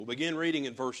We'll begin reading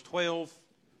in verse 12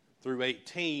 through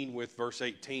 18, with verse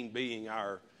 18 being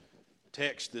our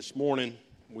text this morning.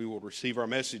 We will receive our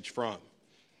message from,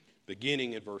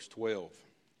 beginning at verse 12.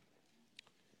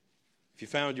 If you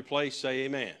found your place, say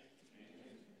amen.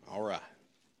 All right.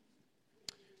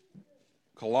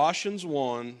 Colossians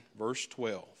 1, verse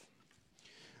 12.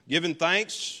 Giving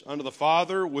thanks unto the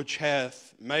Father, which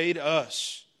hath made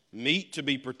us meet to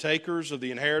be partakers of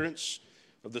the inheritance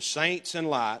of the saints in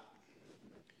light,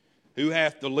 who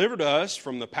hath delivered us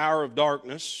from the power of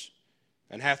darkness,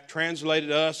 and hath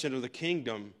translated us into the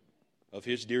kingdom of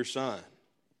his dear Son,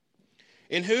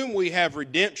 in whom we have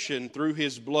redemption through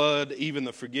his blood, even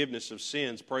the forgiveness of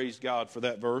sins. Praise God for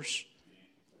that verse.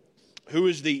 Who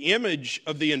is the image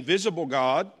of the invisible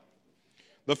God,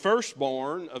 the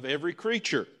firstborn of every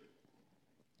creature.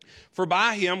 For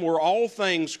by him were all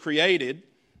things created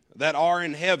that are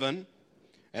in heaven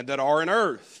and that are in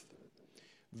earth,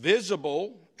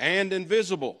 visible and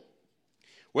invisible,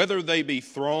 whether they be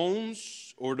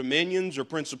thrones or dominions or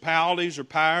principalities or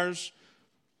powers.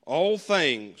 All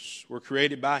things were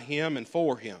created by him and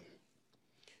for him.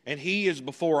 And he is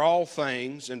before all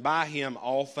things, and by him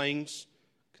all things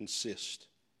consist.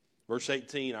 Verse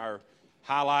 18, our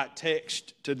highlight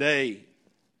text today.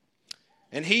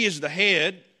 And he is the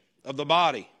head of the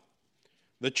body,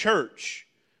 the church,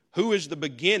 who is the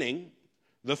beginning,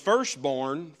 the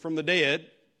firstborn from the dead,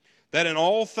 that in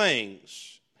all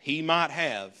things he might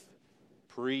have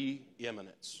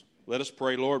preeminence. Let us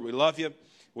pray. Lord, we love you.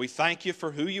 We thank you for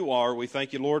who you are. We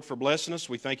thank you, Lord, for blessing us.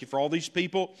 We thank you for all these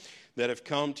people that have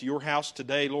come to your house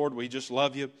today. Lord, we just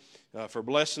love you for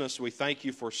blessing us. We thank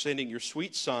you for sending your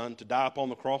sweet Son to die upon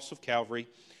the cross of Calvary.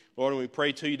 Lord, and we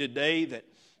pray to you today that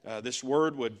this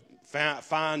word would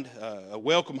find a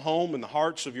welcome home in the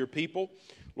hearts of your people.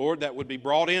 Lord, that would be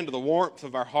brought into the warmth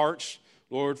of our hearts,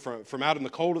 Lord, from out in the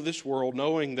cold of this world,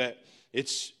 knowing that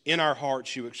it's in our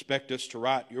hearts you expect us to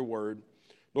write your word.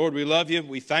 Lord, we love you.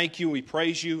 We thank you. We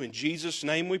praise you. In Jesus'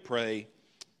 name we pray.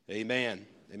 Amen.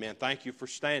 Amen. Thank you for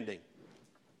standing.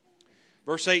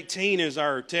 Verse 18 is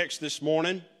our text this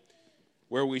morning,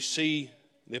 where we see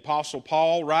the Apostle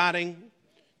Paul writing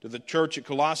to the church at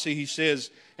Colossae. He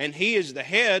says, and he is the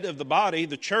head of the body,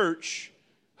 the church,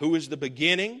 who is the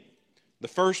beginning, the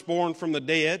firstborn from the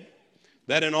dead,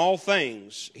 that in all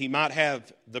things he might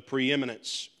have the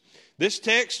preeminence. This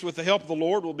text, with the help of the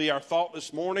Lord, will be our thought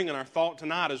this morning and our thought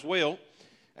tonight as well.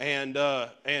 And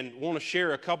want to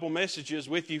share a couple messages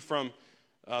with you from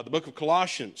the book of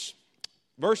Colossians.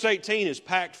 Verse 18 is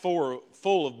packed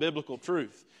full of biblical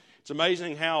truth. It's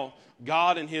amazing how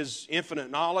God, in his infinite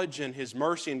knowledge and his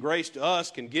mercy and grace to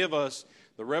us, can give us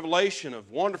the revelation of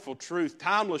wonderful truth,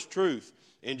 timeless truth,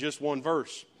 in just one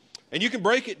verse. And you can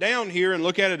break it down here and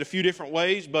look at it a few different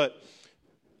ways, but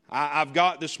I've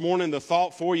got this morning the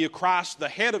thought for you, Christ, the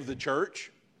head of the church,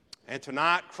 and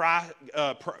tonight, Christ,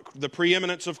 the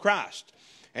preeminence of Christ.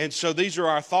 And so these are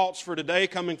our thoughts for today,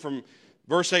 coming from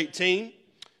verse 18.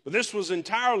 But this was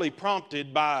entirely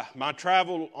prompted by my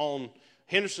travel on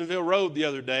Hendersonville Road the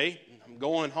other day. I'm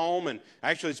going home, and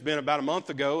actually it's been about a month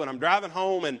ago, and I'm driving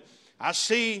home, and I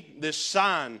see this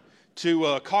sign to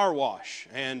a car wash,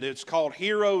 and it's called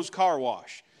Heroes Car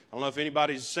Wash. I don't know if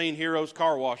anybody's seen Heroes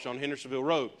Car Wash on Hendersonville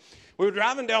Road. We were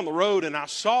driving down the road, and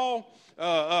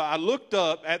I looked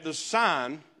up at the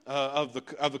sign of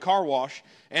the car wash,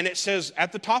 and it says,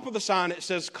 at the top of the sign, it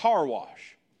says car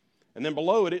wash. And then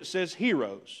below it, it says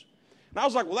Heroes. And I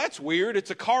was like, well, that's weird.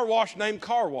 It's a car wash named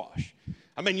Car Wash.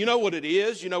 I mean, you know what it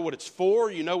is. You know what it's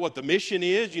for. You know what the mission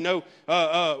is. You know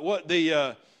what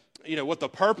the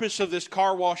purpose of this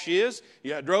car wash is.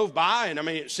 Yeah, I drove by, and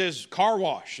it says car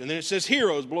wash, and then it says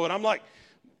Heroes below it. I'm like,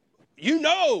 you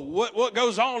know what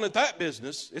goes on at that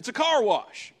business. It's a car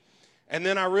wash. And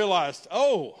then I realized,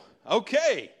 oh,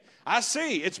 okay, I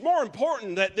see. It's more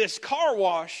important that this car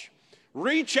wash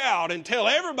reach out and tell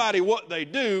everybody what they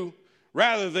do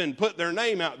rather than put their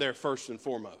name out there first and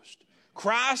foremost.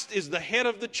 Christ is the head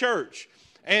of the church.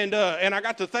 And I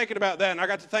got to thinking about that, and I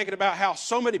got to thinking about how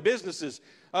so many businesses,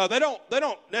 they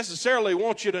don't necessarily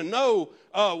want you to know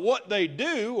what they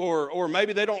do, or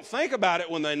maybe they don't think about it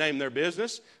when they name their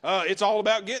business. It's all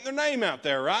about getting their name out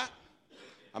there, right?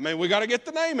 We got to get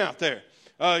the name out there.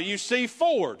 You see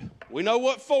Ford. We know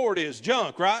what Ford is,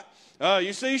 junk, right?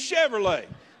 You see Chevrolet.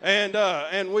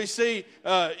 And we see,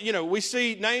 we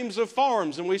see names of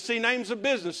farms, and we see names of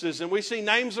businesses, and we see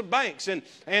names of banks. And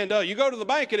you go to the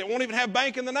bank, and it won't even have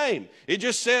bank in the name. It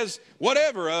just says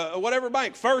whatever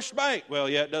bank, First Bank. Well,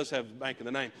 yeah, it does have bank in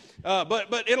the name.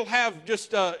 But it'll have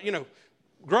just,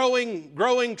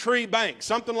 Growing Tree Bank,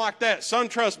 something like that.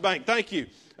 SunTrust Bank, thank you.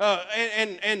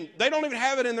 and they don't even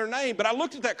have it in their name. But I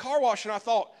looked at that car wash and I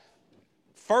thought,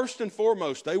 first and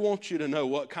foremost, they want you to know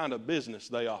what kind of business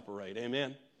they operate.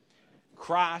 Amen?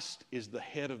 Christ is the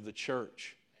head of the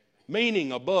church.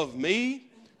 Meaning above me,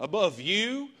 above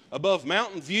you, above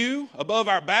Mountain View, above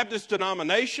our Baptist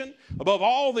denomination, above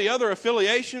all the other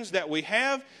affiliations that we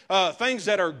have, things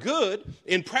that are good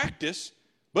in practice,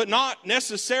 but not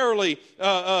necessarily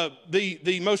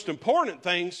the most important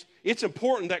things. It's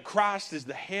important that Christ is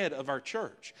the head of our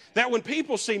church. That when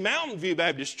people see Mountain View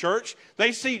Baptist Church,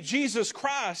 they see Jesus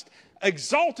Christ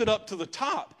exalted up to the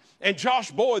top. And Josh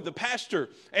Boyd, the pastor,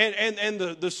 and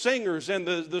the singers, and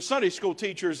the Sunday school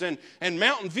teachers, and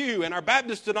Mountain View, and our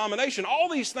Baptist denomination, all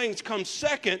these things come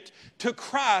second to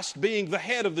Christ being the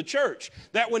head of the church.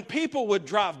 That when people would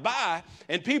drive by,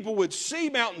 and people would see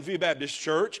Mountain View Baptist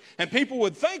Church, and people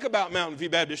would think about Mountain View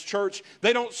Baptist Church,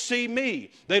 they don't see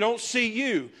me, they don't see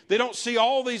you, they don't see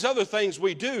all these other things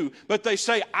we do, but they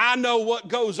say, I know what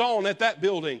goes on at that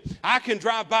building. I can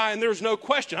drive by, and there's no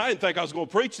question. I didn't think I was going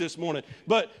to preach this morning,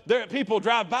 but people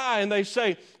drive by and they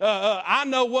say, I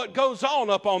know what goes on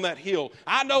up on that hill.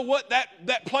 I know what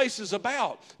that place is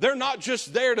about. They're not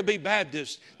just there to be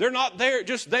Baptist. They're not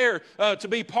just there to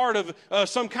be part of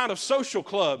some kind of social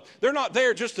club. They're not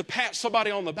there just to pat somebody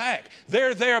on the back.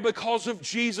 They're there because of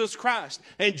Jesus Christ.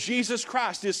 And Jesus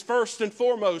Christ is first and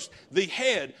foremost the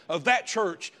head of that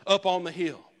church up on the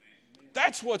hill.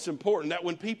 That's what's important, that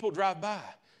when people drive by,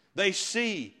 they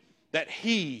see that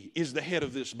He is the head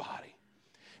of this body.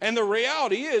 And the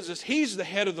reality is He's the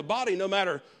head of the body no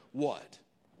matter what.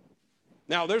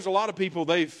 Now, there's a lot of people,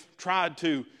 they've tried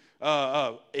to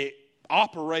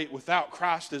operate without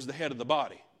Christ as the head of the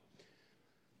body.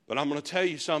 But I'm going to tell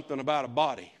you something about a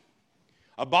body.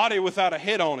 A body without a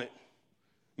head on it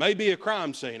may be a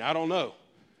crime scene. I don't know.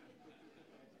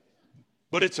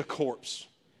 But it's a corpse.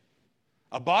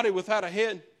 A body without a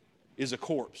head is a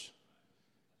corpse.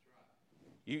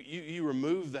 You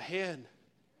remove the head,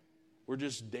 we're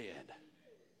just dead.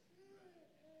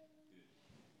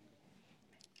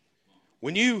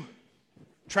 When you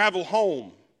travel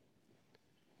home,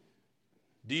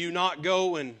 do you not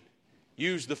go and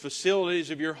use the facilities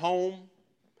of your home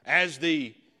as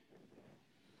the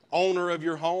owner of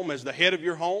your home, as the head of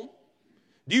your home?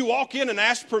 Do you walk in and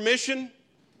ask permission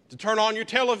to turn on your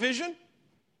television?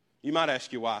 You might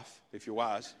ask your wife, if you're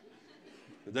wise.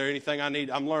 Is there anything I need?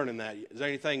 I'm learning that. Is there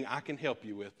anything I can help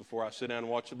you with before I sit down and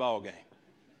watch the ball game?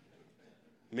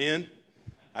 Men,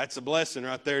 that's a blessing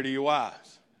right there to your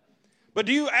wives. But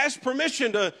do you ask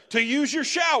permission to use your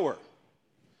shower?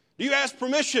 Do you ask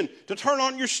permission to turn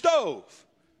on your stove?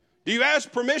 Do you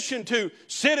ask permission to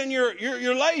sit in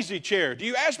your lazy chair? Do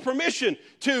you ask permission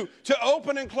to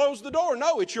open and close the door?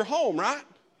 No, it's your home, right?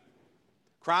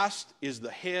 Christ is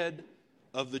the head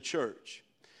of the church.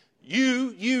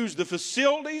 You use the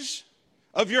facilities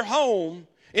of your home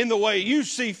in the way you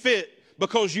see fit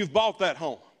because you've bought that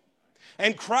home.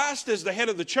 And Christ, as the head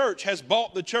of the church, has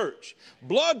bought the church.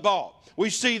 Blood bought. We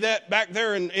see that back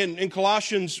there in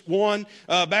Colossians 1,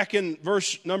 back in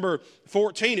verse number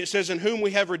 14. It says, in whom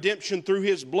we have redemption through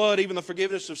His blood, even the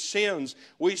forgiveness of sins.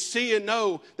 We see and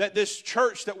know that this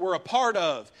church that we're a part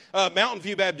of, Mountain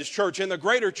View Baptist Church, and the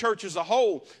greater church as a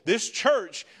whole, this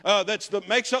church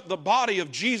makes up the body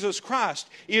of Jesus Christ,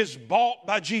 is bought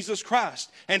by Jesus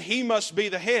Christ. And He must be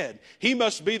the head. He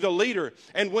must be the leader.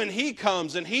 And when He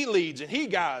comes and He leads and He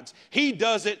guides, He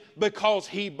does it because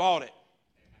He bought it.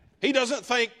 He doesn't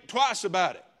think twice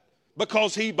about it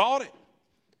because He bought it.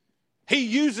 He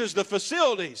uses the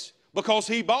facilities because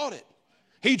He bought it.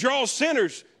 He draws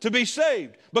sinners to be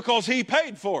saved because He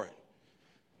paid for it.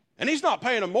 And He's not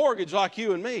paying a mortgage like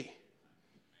you and me.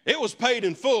 It was paid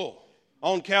in full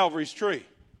on Calvary's tree.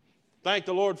 Thank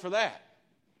the Lord for that.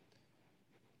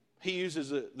 He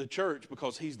uses the church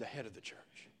because He's the head of the church.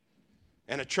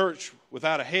 And a church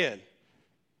without a head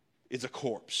is a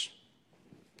corpse.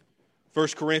 1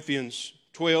 Corinthians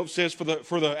 12 says,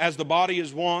 as the body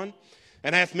is one,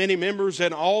 and hath many members,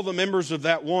 and all the members of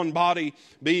that one body,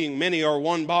 being many, are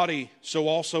one body, so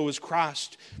also is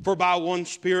Christ. For by one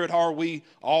Spirit are we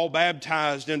all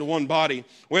baptized into one body,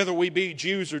 whether we be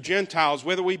Jews or Gentiles,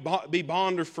 whether we be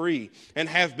bond or free, and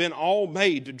have been all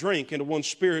made to drink into one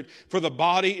Spirit. For the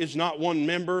body is not one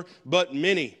member, but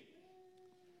many.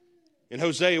 In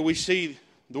Hosea we see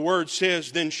the word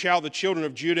says, then shall the children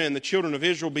of Judah and the children of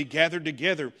Israel be gathered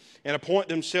together and appoint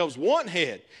themselves one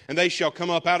head, and they shall come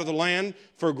up out of the land,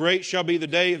 for great shall be the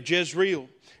day of Jezreel.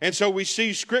 And so we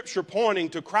see Scripture pointing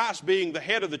to Christ being the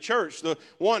head of the church, the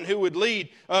one who would lead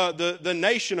the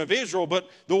nation of Israel, but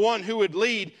the one who would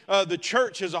lead the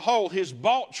church as a whole, his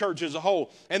bought church as a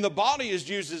whole. And the body is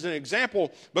used as an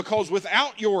example because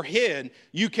without your head,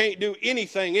 you can't do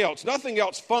anything else. Nothing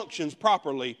else functions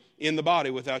properly in the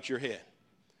body without your head.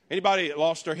 Anybody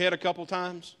lost their head a couple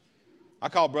times? I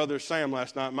called Brother Sam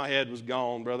last night. My head was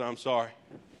gone, brother. I'm sorry.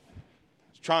 I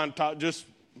was trying to talk,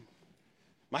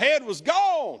 my head was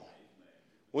gone.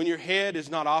 When your head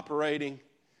is not operating,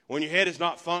 when your head is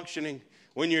not functioning,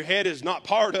 when your head is not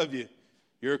part of you,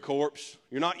 you're a corpse.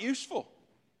 You're not useful.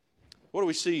 What do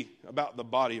we see about the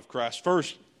body of Christ?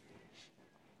 First,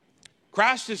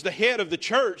 Christ is the head of the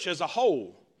church as a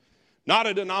whole. Not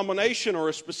a denomination or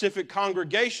a specific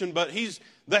congregation, but he's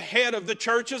the head of the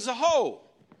church as a whole.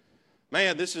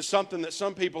 Man, this is something that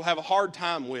some people have a hard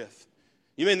time with.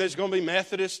 You mean there's going to be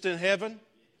Methodists in heaven?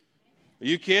 Are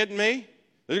you kidding me?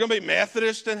 There's going to be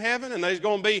Methodists in heaven and there's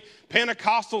going to be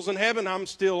Pentecostals in heaven? I'm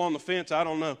still on the fence. I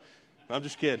don't know. I'm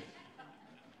just kidding.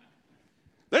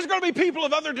 There's going to be people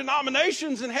of other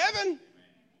denominations in heaven?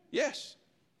 Yes.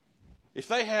 If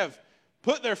they have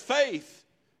put their faith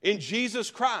in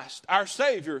Jesus Christ, our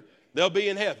Savior, they'll be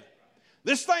in heaven.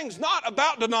 This thing's not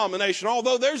about denomination,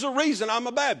 although there's a reason I'm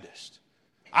a Baptist.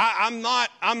 I'm not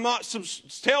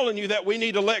telling you that we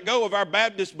need to let go of our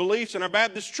Baptist beliefs and our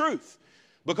Baptist truth.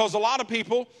 Because a lot of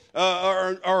people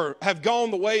have gone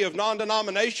the way of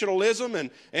non-denominationalism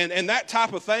and that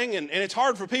type of thing, and it's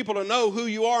hard for people to know who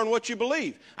you are and what you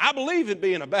believe. I believe in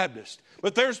being a Baptist,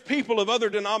 but there's people of other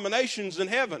denominations in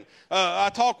heaven.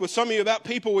 I talk with some of you about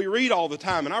people we read all the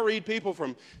time, and I read people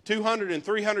from 200 and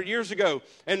 300 years ago,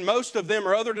 and most of them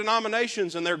are other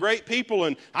denominations, and they're great people,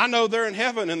 and I know they're in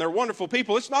heaven, and they're wonderful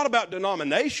people. It's not about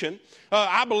denomination.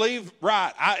 I believe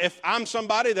right. If I'm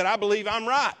somebody that I believe I'm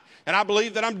right, and I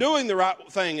believe that I'm doing the right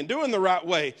thing and doing the right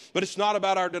way. But it's not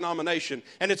about our denomination.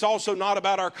 And it's also not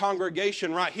about our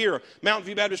congregation right here. Mountain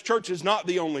View Baptist Church is not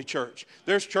the only church.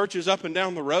 There's churches up and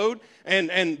down the road.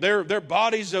 And they're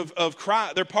bodies of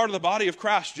Christ. They're part of the body of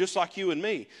Christ just like you and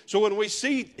me. So when we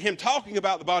see him talking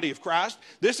about the body of Christ,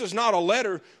 this is not a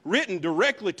letter written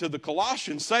directly to the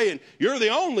Colossians saying, you're the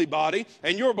only body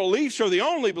and your beliefs are the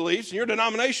only beliefs and your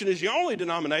denomination is the only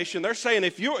denomination. He's saying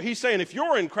if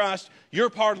you're in Christ,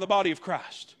 you're part of the body of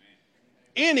Christ.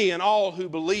 Any and all who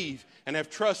believe and have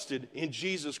trusted in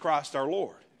Jesus Christ our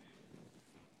Lord.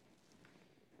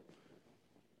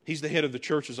 He's the head of the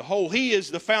church as a whole. He is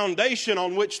the foundation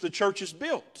on which the church is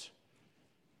built.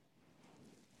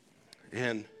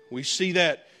 And we see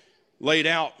that laid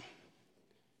out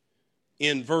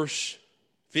in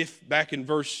back in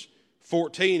verse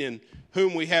 14, in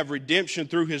whom we have redemption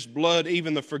through his blood,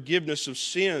 even the forgiveness of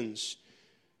sins.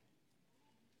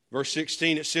 Verse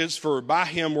 16, it says, for by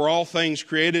him were all things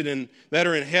created and that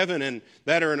are in heaven and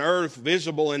that are in earth,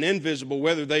 visible and invisible,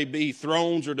 whether they be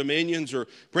thrones or dominions or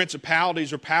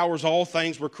principalities or powers, all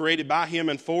things were created by him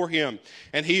and for him.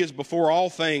 And he is before all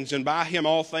things, and by him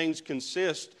all things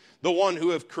consist. The one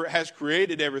who has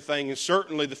created everything is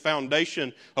certainly the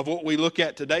foundation of what we look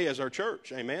at today as our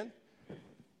church. Amen?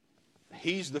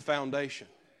 He's the foundation.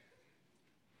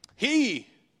 He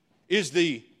is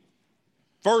the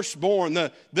firstborn,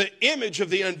 the image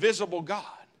of the invisible God.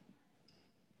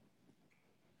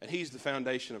 And he's the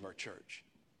foundation of our church.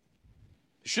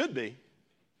 Should be.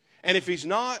 And if he's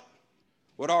not,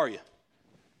 what are you?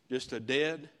 Just a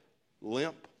dead,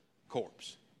 limp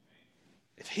corpse.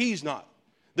 If he's not.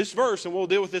 This verse, and we'll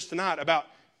deal with this tonight, about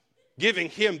giving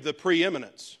him the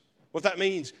preeminence. What that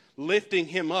means, lifting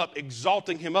him up,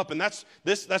 exalting him up. And that's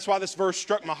why this verse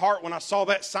struck my heart when I saw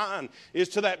that sign, is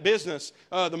to that business.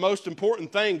 The most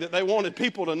important thing that they wanted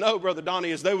people to know, Brother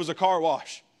Donnie, is there was a car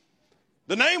wash.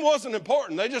 The name wasn't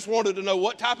important. They just wanted to know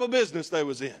what type of business they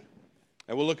was in.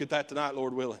 And we'll look at that tonight,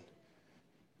 Lord willing.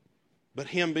 But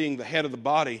him being the head of the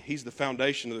body, he's the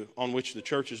foundation on which the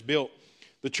church is built.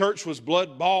 The church was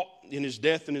blood bought in his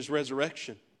death and his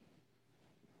resurrection.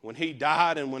 When he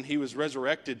died and when he was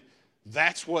resurrected,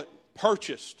 that's what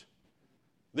purchased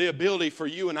the ability for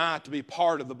you and I to be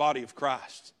part of the body of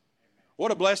Christ.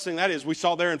 What a blessing that is. We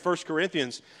saw there in 1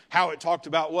 Corinthians how it talked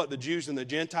about the Jews and the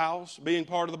Gentiles being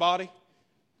part of the body.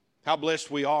 How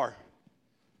blessed we are.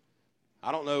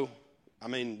 I don't know. I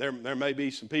mean, there may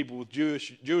be some people with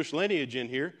Jewish lineage in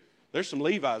here. There's some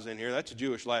Levi's in here. That's a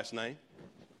Jewish last name.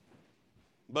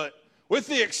 But with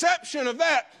the exception of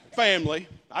that family,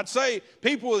 I'd say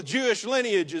people with Jewish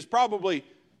lineage is probably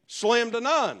slim to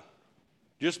none,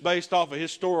 just based off of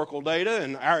historical data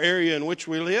and our area in which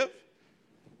we live.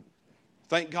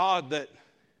 Thank God that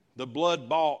the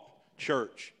blood-bought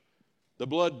church, the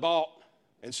blood-bought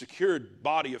and secured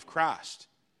body of Christ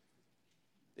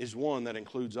is one that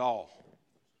includes all.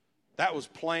 That was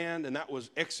planned and that was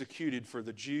executed for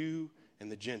the Jew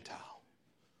and the Gentile.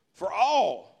 For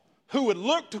all who would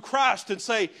look to Christ and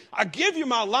say, I give you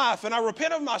my life and I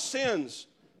repent of my sins,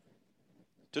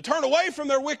 to turn away from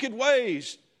their wicked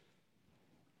ways.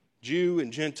 Jew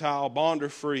and Gentile, bond or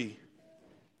free,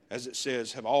 as it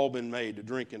says, have all been made to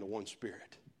drink into one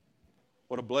Spirit.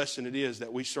 What a blessing it is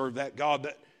that we serve that God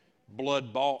that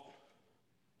blood bought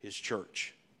His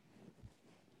church.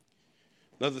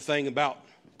 Another thing about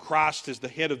Christ as the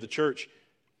head of the church,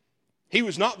 He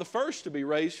was not the first to be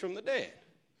raised from the dead.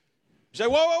 You say,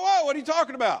 whoa, what are you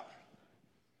talking about?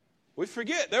 We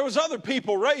forget there was other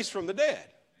people raised from the dead.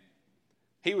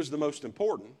 He was the most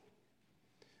important.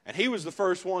 And He was the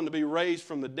first one to be raised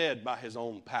from the dead by His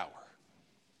own power.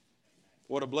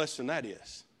 What a blessing that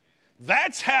is.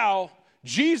 That's how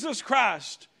Jesus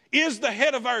Christ is the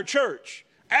head of our church.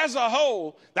 As a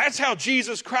whole, that's how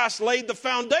Jesus Christ laid the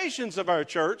foundations of our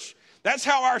church. That's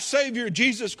how our Savior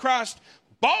Jesus Christ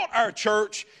bought our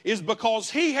church, is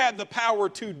because He had the power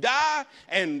to die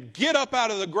and get up out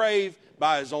of the grave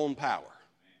by His own power.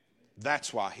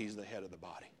 That's why He's the head of the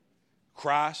body.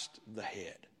 Christ the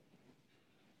head.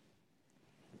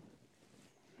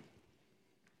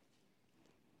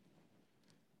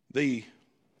 The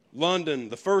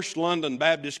first London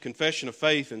Baptist Confession of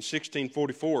Faith in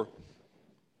 1644,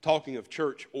 talking of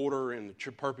church order and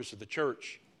the purpose of the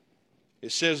church,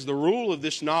 it says, the rule of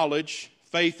this knowledge,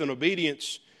 faith, and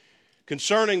obedience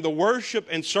concerning the worship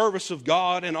and service of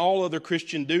God and all other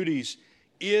Christian duties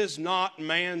is not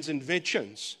man's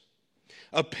inventions,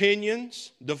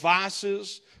 opinions,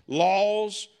 devices,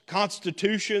 laws,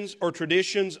 constitutions, or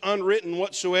traditions unwritten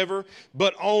whatsoever,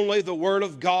 but only the Word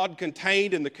of God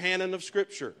contained in the canon of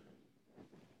Scripture.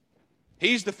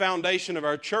 He's the foundation of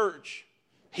our church.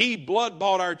 He blood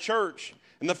bought our church.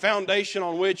 And the foundation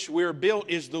on which we're built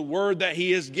is the Word that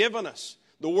He has given us.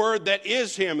 The Word that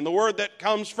is Him and the Word that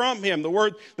comes from Him. The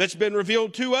Word that's been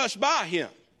revealed to us by Him.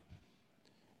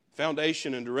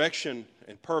 Foundation and direction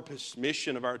and purpose,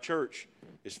 mission of our church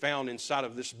is found inside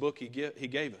of this book He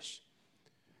gave us.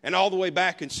 And all the way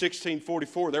back in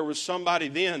 1644, there was somebody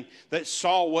then that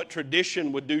saw what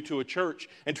tradition would do to a church.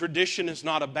 And tradition is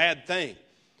not a bad thing.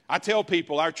 I tell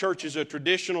people our church is a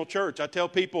traditional church. I tell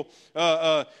people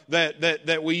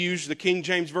that we use the King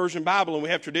James Version Bible and we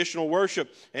have traditional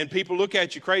worship. And people look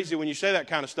at you crazy when you say that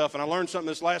kind of stuff. And I learned something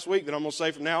this last week that I'm going to say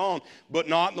from now on. But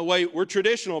not in the way, we're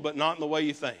traditional, but not in the way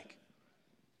you think.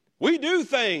 We do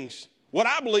things, what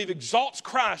I believe exalts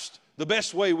Christ the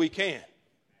best way we can.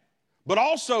 But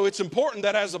also it's important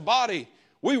that as a body,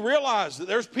 we realize that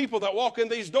there's people that walk in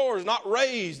these doors not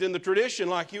raised in the tradition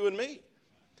like you and me.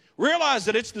 Realize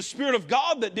that it's the Spirit of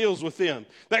God that deals with them,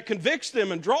 that convicts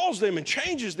them and draws them and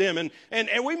changes them.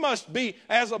 And we must be,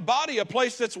 as a body, a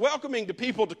place that's welcoming to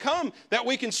people to come, that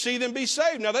we can see them be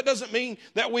saved. Now, that doesn't mean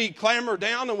that we clamor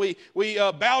down and we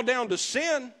bow down to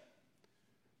sin.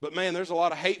 But, man, there's a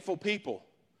lot of hateful people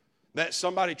that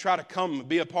somebody try to come and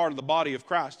be a part of the body of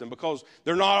Christ. And because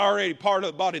they're not already part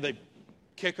of the body, they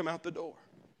kick them out the door.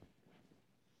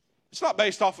 It's not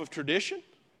based off of tradition.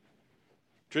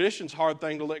 Tradition's a hard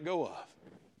thing to let go of.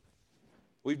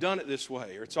 We've done it this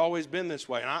way, or it's always been this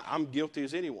way, and I'm guilty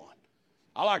as anyone.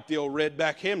 I like the old red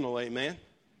back hymnal, amen.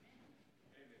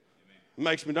 It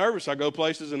makes me nervous. I go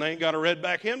places and they ain't got a red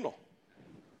back hymnal.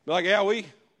 Be like, yeah, we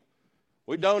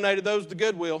donated those to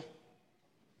Goodwill.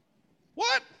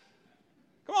 What?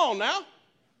 Come on now.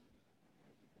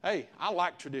 Hey, I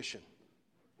like tradition.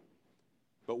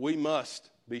 But we must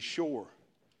be sure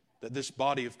that this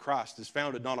body of Christ is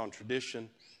founded not on tradition,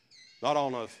 not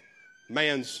on of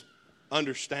man's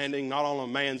understanding, not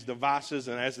on man's devices,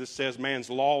 and as this says, man's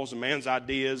laws and man's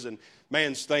ideas and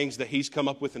man's things that he's come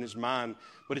up with in his mind,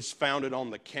 but it's founded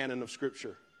on the canon of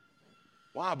Scripture.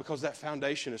 Why? Because that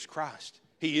foundation is Christ.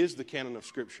 He is the canon of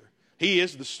Scripture. He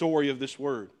is the story of this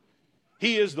Word.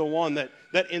 He is the one that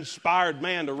inspired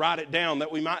man to write it down,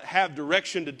 that we might have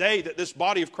direction today, that this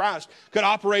body of Christ could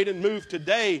operate and move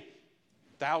today,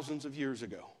 thousands of years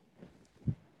ago.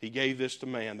 He gave this to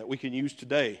man that we can use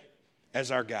today as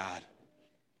our guide,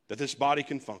 that this body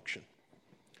can function.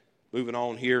 Moving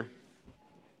on here.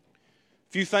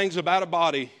 A few things about a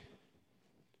body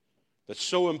that's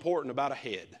so important about a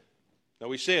head. Now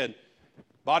we said,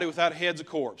 body without a head's a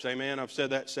corpse. Amen. I've said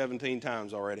that 17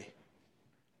 times already.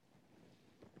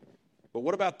 But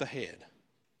what about the head?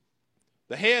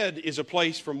 The head is a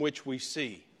place from which we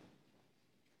see.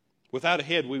 Without a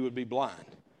head, we would be blind.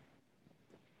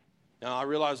 Now, I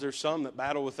realize there's some that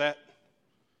battle with that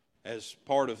as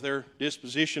part of their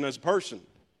disposition as a person.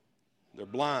 They're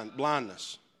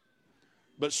blindness.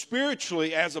 But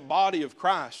spiritually, as a body of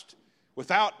Christ,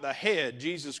 without the head,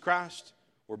 Jesus Christ,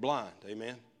 we're blind.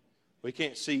 Amen? We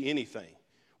can't see anything.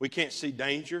 We can't see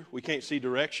danger. We can't see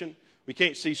direction. We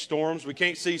can't see storms. We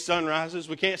can't see sunrises.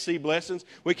 We can't see blessings.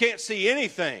 We can't see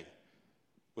anything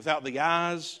without the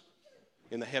eyes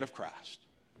in the head of Christ.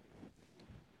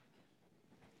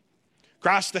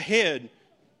 Christ the head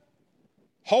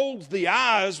holds the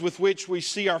eyes with which we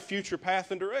see our future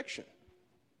path and direction.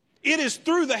 It is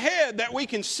through the head that we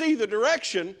can see the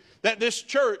direction that this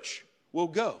church will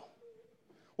go.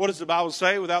 What does the Bible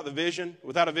say? Without a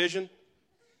vision,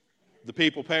 the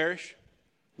people perish.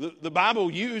 The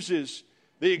Bible uses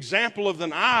the example of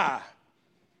an eye.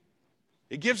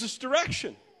 It gives us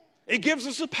direction. It gives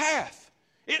us a path.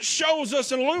 It shows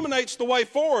us and illuminates the way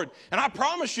forward. And I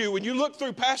promise you, when you look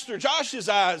through Pastor Josh's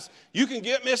eyes, you can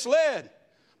get misled.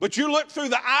 But you look through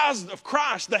the eyes of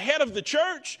Christ, the head of the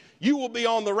church, you will be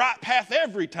on the right path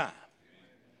every time.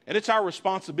 And it's our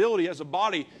responsibility as a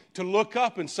body to look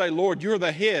up and say, Lord, you're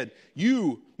the head.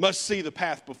 You must see the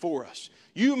path before us.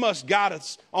 You must guide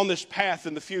us on this path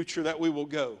in the future that we will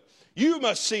go. You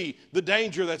must see the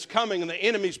danger that's coming and the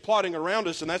enemies plotting around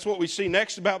us. And that's what we see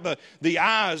next about the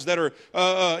eyes that are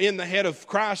in the head of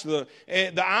Christ.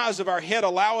 The eyes of our head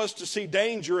allow us to see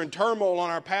danger and turmoil on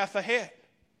our path ahead.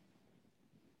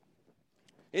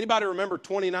 Anybody remember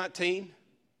 2019?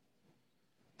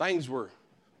 Things were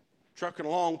trucking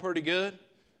along pretty good.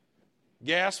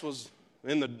 Gas was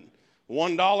in the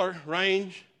 $1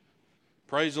 range.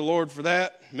 Praise the Lord for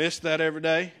that. Missed that every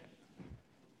day.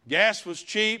 Gas was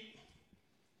cheap.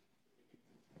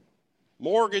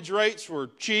 Mortgage rates were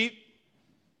cheap.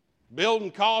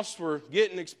 Building costs were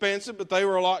getting expensive, but they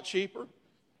were a lot cheaper.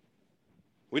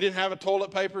 We didn't have a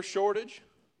toilet paper shortage.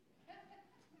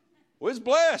 We was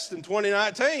blessed in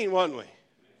 2019, wasn't we?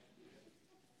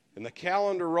 And the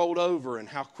calendar rolled over, and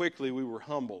how quickly we were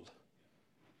humbled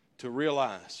to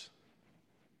realize.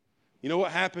 You know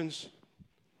what happens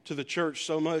to the church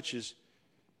so much is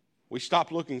we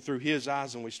stop looking through his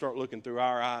eyes and we start looking through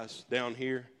our eyes down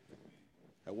here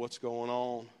at what's going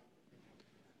on.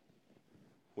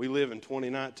 We live in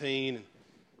 2019 and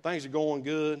things are going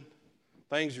good.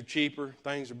 Things are cheaper.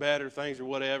 Things are better. Things are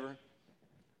whatever.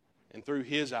 And through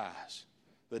his eyes,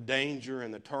 the danger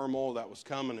and the turmoil that was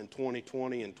coming in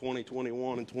 2020 and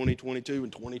 2021 and 2022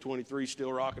 and 2023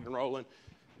 still rocking and rolling,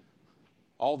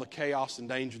 all the chaos and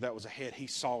danger that was ahead, he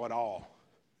saw it all.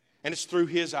 And it's through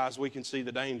his eyes we can see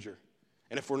the danger.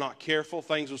 And if we're not careful,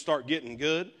 things will start getting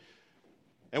good.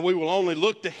 And we will only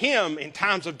look to him in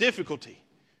times of difficulty.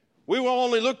 We will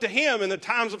only look to him in the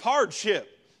times of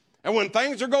hardship. And when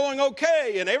things are going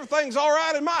okay and everything's all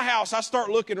right in my house, I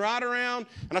start looking right around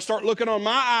and I start looking on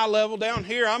my eye level down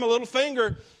here. I'm a little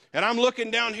finger and I'm looking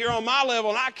down here on my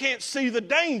level and I can't see the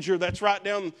danger that's right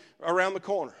down around the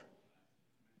corner.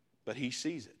 But he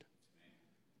sees it.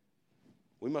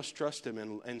 We must trust him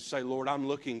and say, Lord, I'm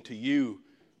looking to you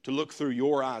to look through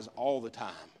your eyes all the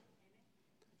time.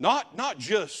 Not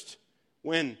just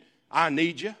when I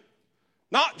need you.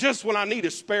 Not just when I need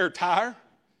a spare tire.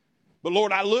 But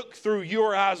Lord, I look through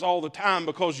your eyes all the time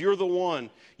because you're the one.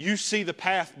 You see the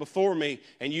path before me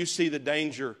and you see the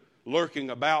danger lurking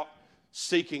about,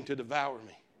 seeking to devour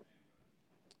me.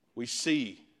 We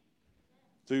see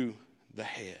through the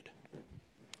head.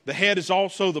 The head is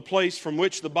also the place from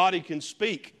which the body can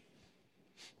speak.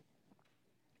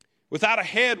 Without a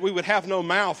head, we would have no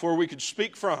mouth where we could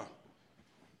speak from.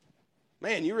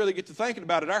 Man, you really get to thinking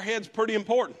about it. Our head's pretty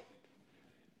important.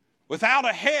 Without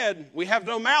a head, we have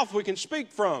no mouth we can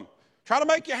speak from. Try to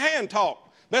make your hand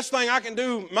talk. Best thing I can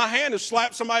do, my hand, is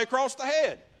slap somebody across the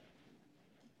head.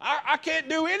 I can't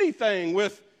do anything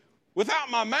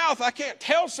without my mouth. I can't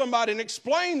tell somebody and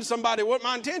explain to somebody what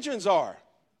my intentions are.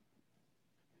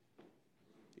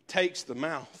 It takes the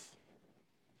mouth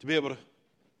to be able to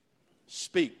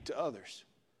speak to others.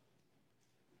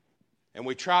 And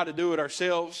we try to do it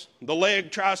ourselves. The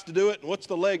leg tries to do it. And what's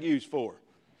the leg used for?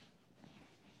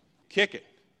 Kicking.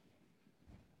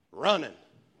 Running.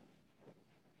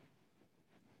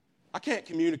 I can't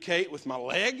communicate with my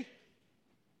leg. It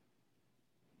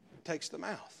takes the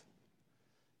mouth.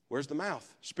 Where's the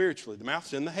mouth? Spiritually, the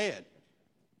mouth's in the head.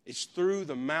 It's through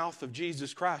the mouth of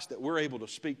Jesus Christ that we're able to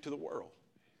speak to the world.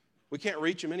 We can't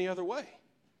reach them any other way.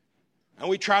 And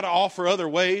we try to offer other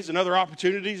ways and other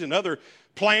opportunities and other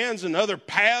plans and other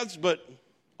paths, but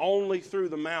only through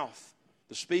the mouth,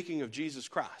 the speaking of Jesus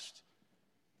Christ,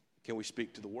 can we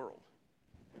speak to the world.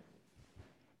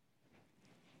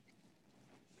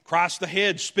 Christ the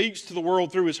head speaks to the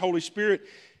world through his Holy Spirit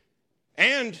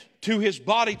and to his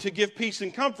body to give peace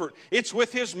and comfort. It's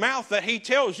with his mouth that he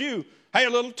tells you, Hey,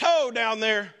 little toe down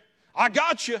there, I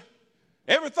got you.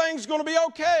 Everything's going to be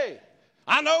okay.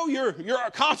 I know you're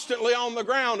constantly on the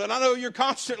ground, and I know you're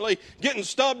constantly getting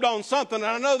stubbed on something, and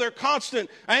I know there's constant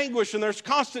anguish and there's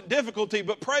constant difficulty,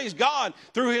 but praise God,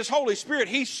 through His Holy Spirit,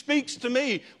 He speaks to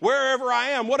me wherever I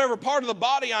am, whatever part of the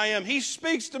body I am. He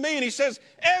speaks to me and He says,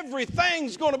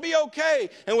 everything's going to be okay.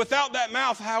 And without that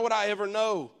mouth, how would I ever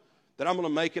know that I'm going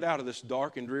to make it out of this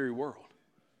dark and dreary world?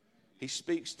 He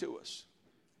speaks to us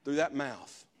through that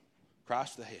mouth,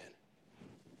 Christ the head.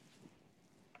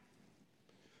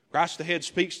 Christ the head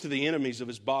speaks to the enemies of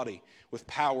His body with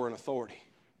power and authority.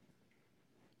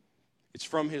 It's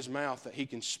from His mouth that He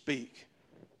can speak,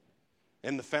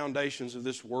 and the foundations of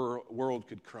this world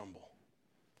could crumble.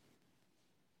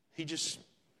 He just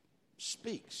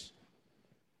speaks.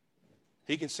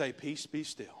 He can say, peace, be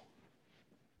still.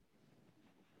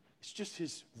 It's just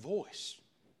His voice.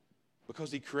 Because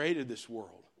He created this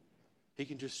world, He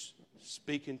can just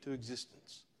speak into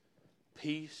existence.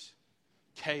 Peace,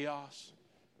 chaos,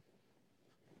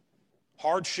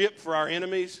 hardship for our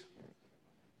enemies,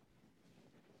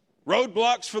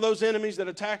 roadblocks for those enemies that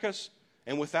attack us.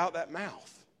 And without that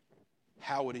mouth,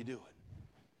 how would He do it?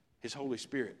 His Holy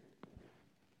Spirit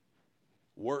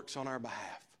works on our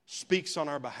behalf, speaks on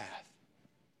our behalf.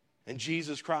 And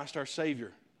Jesus Christ, our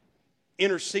Savior,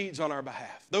 intercedes on our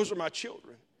behalf. Those are my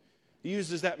children. He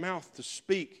uses that mouth to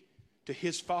speak to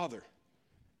His Father.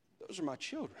 Those are my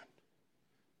children.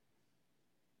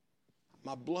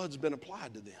 My blood's been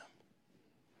applied to them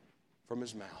from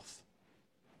His mouth.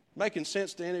 Making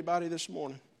sense to anybody this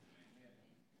morning?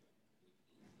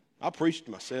 I'll preach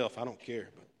to myself. I don't care.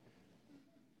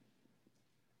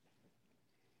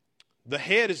 But the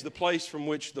head is the place from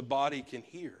which the body can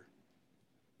hear.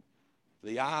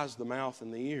 The eyes, the mouth,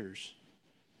 and the ears.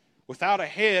 Without a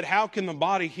head, how can the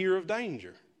body hear of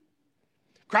danger?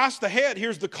 Christ the head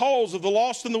hears the calls of the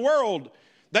lost in the world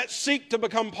that seek to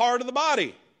become part of the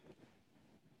body.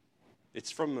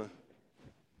 It's from the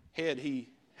head He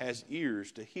has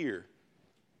ears to hear.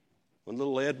 When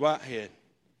little Ed Whitehead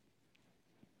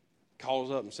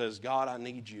calls up and says, God, I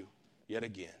need you yet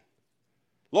again.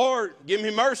 Lord, give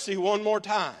me mercy one more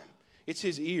time. It's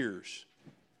His ears,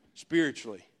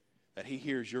 spiritually, that He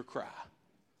hears your cry.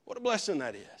 What a blessing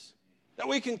that is. That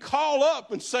we can call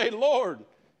up and say, Lord,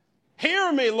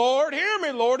 hear me, Lord,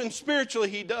 and spiritually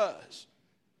He does.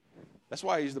 That's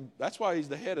why He's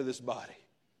the head of this body.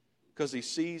 Because He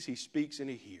sees, He speaks, and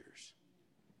He hears.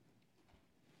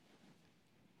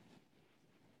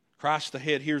 Christ the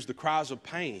head hears the cries of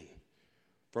pain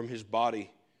from His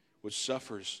body, which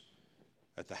suffers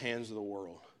at the hands of the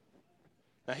world.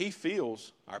 Now He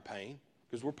feels our pain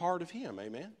because we're part of Him,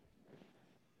 amen?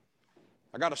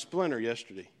 I got a splinter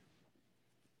yesterday.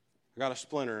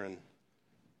 And,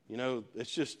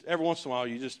 it's just every once in a while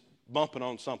you just bumping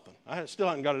on something. I still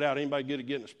haven't got it out. Anybody good at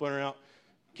getting a splinter out?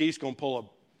 Keith's going to pull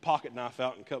a pocket knife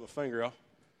out and cut my finger off.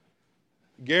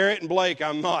 Garrett and Blake,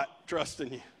 I'm not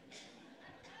trusting you.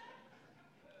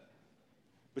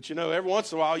 But every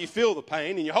once in a while you feel the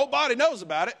pain and your whole body knows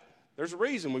about it. There's a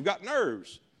reason. We've got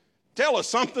nerves. Tell us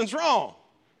something's wrong.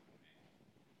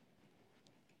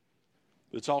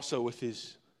 But it's also with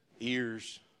His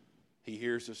ears. He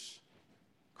hears us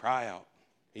cry out.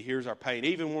 He hears our pain,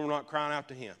 even when we're not crying out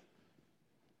to Him.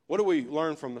 What do we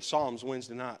learn from the Psalms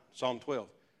Wednesday night? Psalm 12.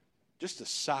 Just a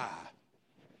sigh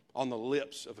on the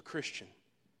lips of a Christian,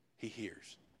 He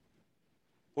hears.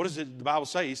 What does the Bible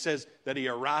say? He says that He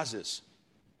arises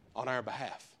on our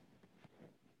behalf.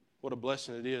 What a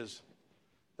blessing it is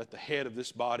that the head of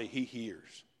this body, He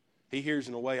hears. He hears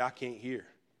in a way I can't hear.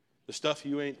 The stuff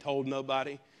you ain't told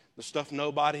nobody, the stuff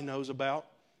nobody knows about,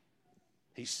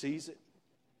 He sees it,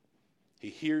 He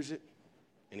hears it,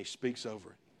 and He speaks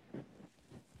over it.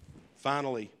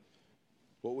 Finally,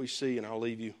 what we see, and I'll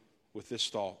leave you with this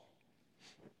thought.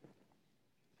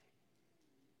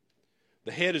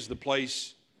 The head is the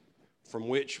place from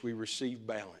which we receive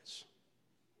balance.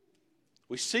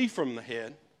 We see from the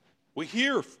head. We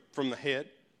hear from the head.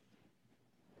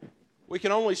 We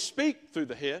can only speak through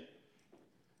the head.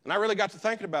 And I really got to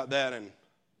thinking about that, and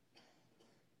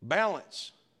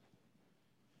balance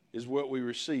is what we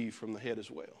receive from the head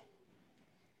as well.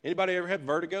 Anybody ever had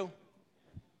vertigo?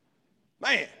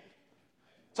 Man,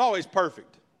 it's always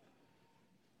perfect.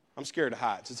 I'm scared of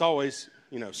heights. It's always,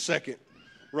 second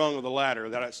rung of the ladder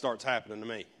that it starts happening to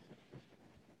me.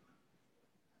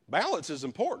 Balance is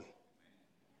important.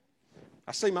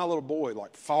 I see my little boy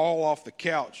fall off the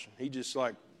couch. He just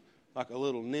like a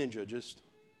little ninja just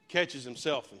catches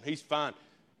himself, and he's fine.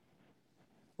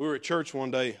 We were at church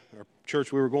one day, our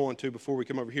church we were going to before we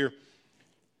come over here.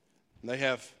 And they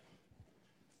have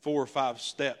 4 or 5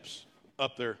 steps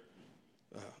up their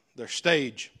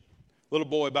stage. Little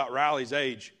boy about Riley's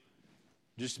age,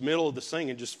 just middle of the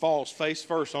singing, just falls face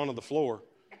first onto the floor.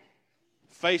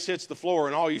 Face hits the floor,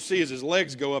 and all you see is his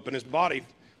legs go up and his body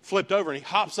flipped over, and he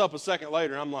hops up a second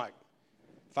later, and I'm like,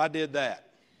 if I did that,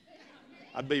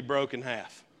 I'd be broke in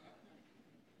half.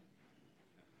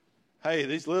 Hey,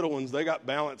 these little ones, they got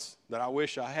balance that I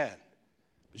wish I had.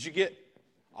 But you get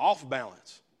off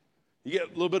balance. You get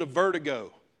a little bit of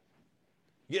vertigo.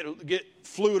 You get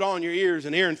fluid on your ears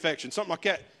and ear infection, something like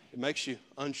that. It makes you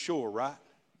unsure, right?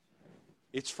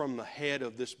 It's from the head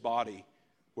of this body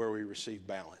where we receive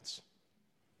balance.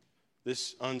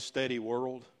 This unsteady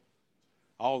world,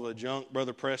 all the junk,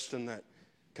 Brother Preston, that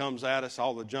comes at us,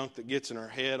 all the junk that gets in our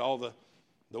head, all the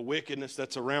wickedness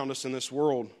that's around us in this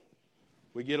world,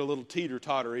 we get a little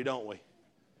teeter-tottery, don't we?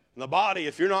 And the body,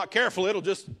 if you're not careful, it'll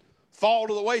just fall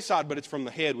to the wayside, but it's from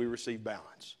the head we receive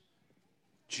balance.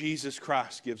 Jesus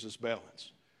Christ gives us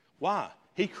balance. Why?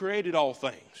 He created all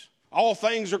things. All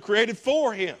things are created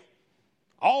for Him.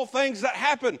 All things that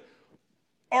happen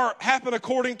happen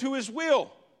according to His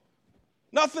will.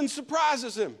 Nothing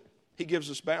surprises Him. He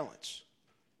gives us balance.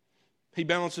 He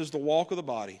balances the walk of the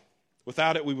body.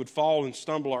 Without it, we would fall and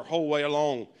stumble our whole way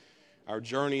along our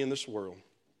journey in this world.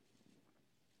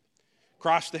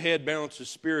 Christ the head balances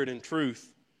spirit and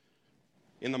truth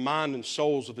in the mind and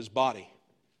souls of His body,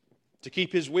 to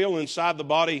keep His will inside the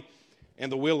body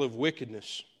and the will of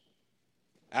wickedness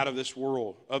out of this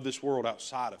world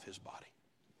outside of His body.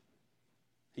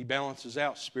 He balances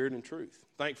out spirit and truth.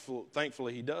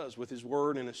 Thankfully He does with His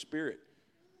word and His spirit.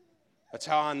 That's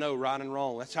how I know right and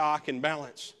wrong. That's how I can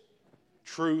balance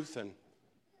truth and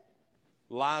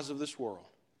lies of this world.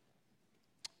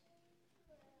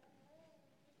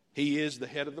 He is the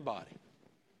head of the body.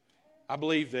 I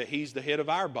believe that He's the head of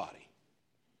our body.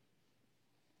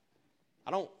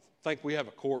 I don't think we have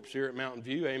a corpse here at Mountain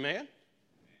View, amen?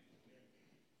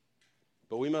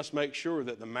 But we must make sure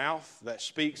that the mouth that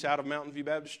speaks out of Mountain View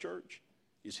Baptist Church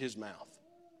is His mouth.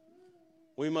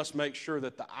 We must make sure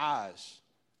that the eyes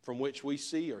from which we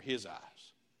see are His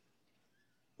eyes.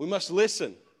 We must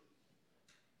listen,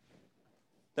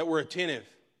 that we're attentive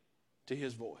to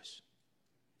His voice,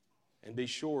 and be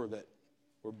sure that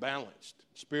we're balanced,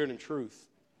 spirit and truth,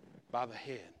 by the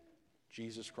head,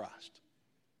 Jesus Christ.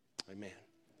 Amen.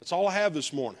 That's all I have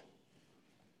this morning.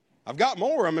 I've got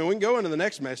more. I mean, we can go into the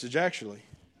next message, actually.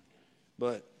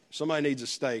 But somebody needs a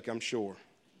steak, I'm sure.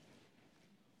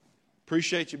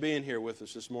 Appreciate you being here with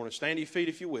us this morning. Stand to your feet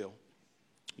if you will.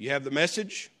 You have the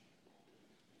message.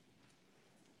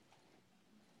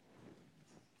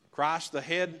 Christ, the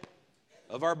head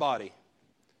of our body.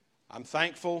 I'm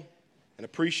thankful and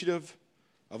appreciative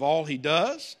of all He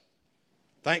does.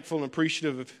 Thankful and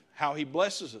appreciative of how He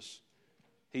blesses us.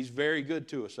 He's very good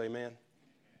to us, amen.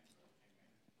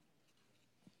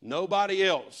 Nobody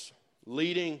else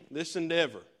leading this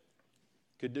endeavor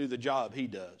could do the job He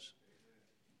does.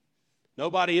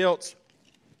 Nobody else,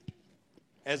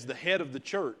 as the head of the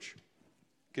church,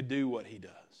 could do what He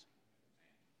does.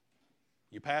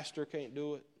 Your pastor can't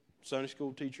do it. Sunday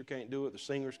school teacher can't do it. The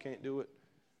singers can't do it.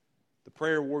 The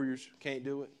prayer warriors can't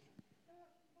do it.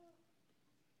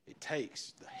 It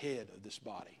takes the head of this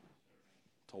body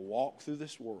to walk through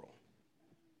this world,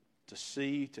 to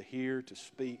see, to hear, to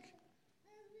speak,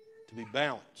 to be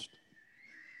balanced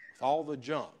with all the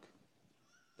junk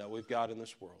that we've got in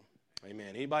this world.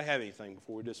 Amen. Anybody have anything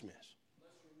before we dismiss?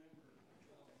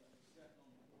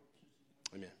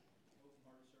 Amen.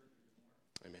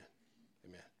 Amen.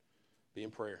 Amen. Be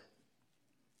in prayer.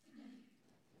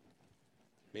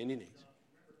 Bend your knees.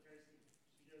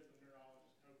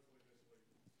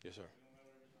 Yes, sir.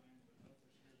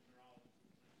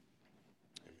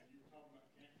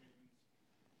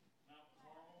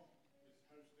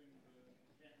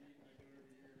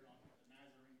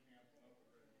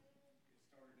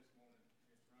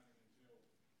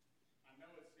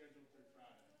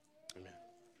 Amen.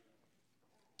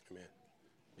 Amen.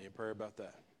 Any prayer about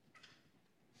that?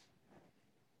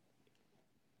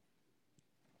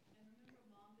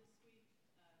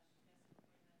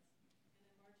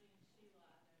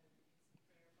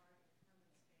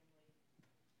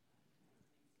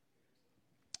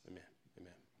 Amen.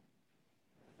 Amen.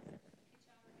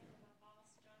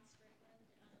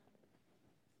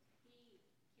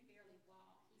 He barely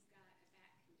walk. He's got a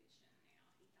back condition now.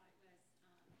 He thought it was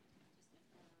just a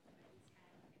nerve, but he's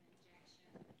had an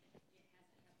injection. It hasn't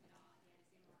helped at all. He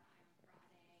had his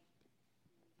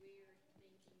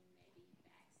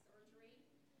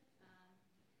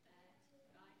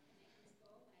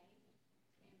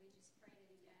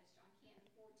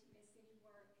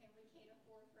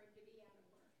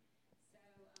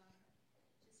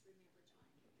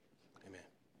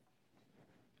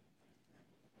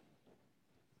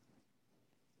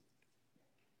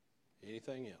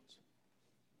Anything else?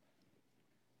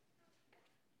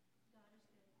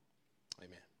 Amen.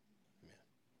 Amen.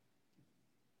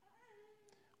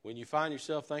 When you find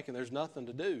yourself thinking there's nothing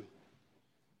to do,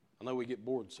 I know we get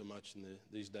bored so much in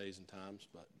these days and times,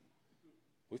 but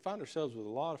we find ourselves with a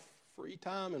lot of free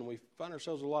time, and we find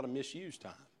ourselves with a lot of misused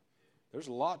time. There's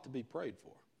a lot to be prayed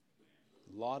for,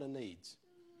 a lot of needs.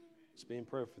 Let's be in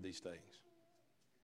prayer for these things.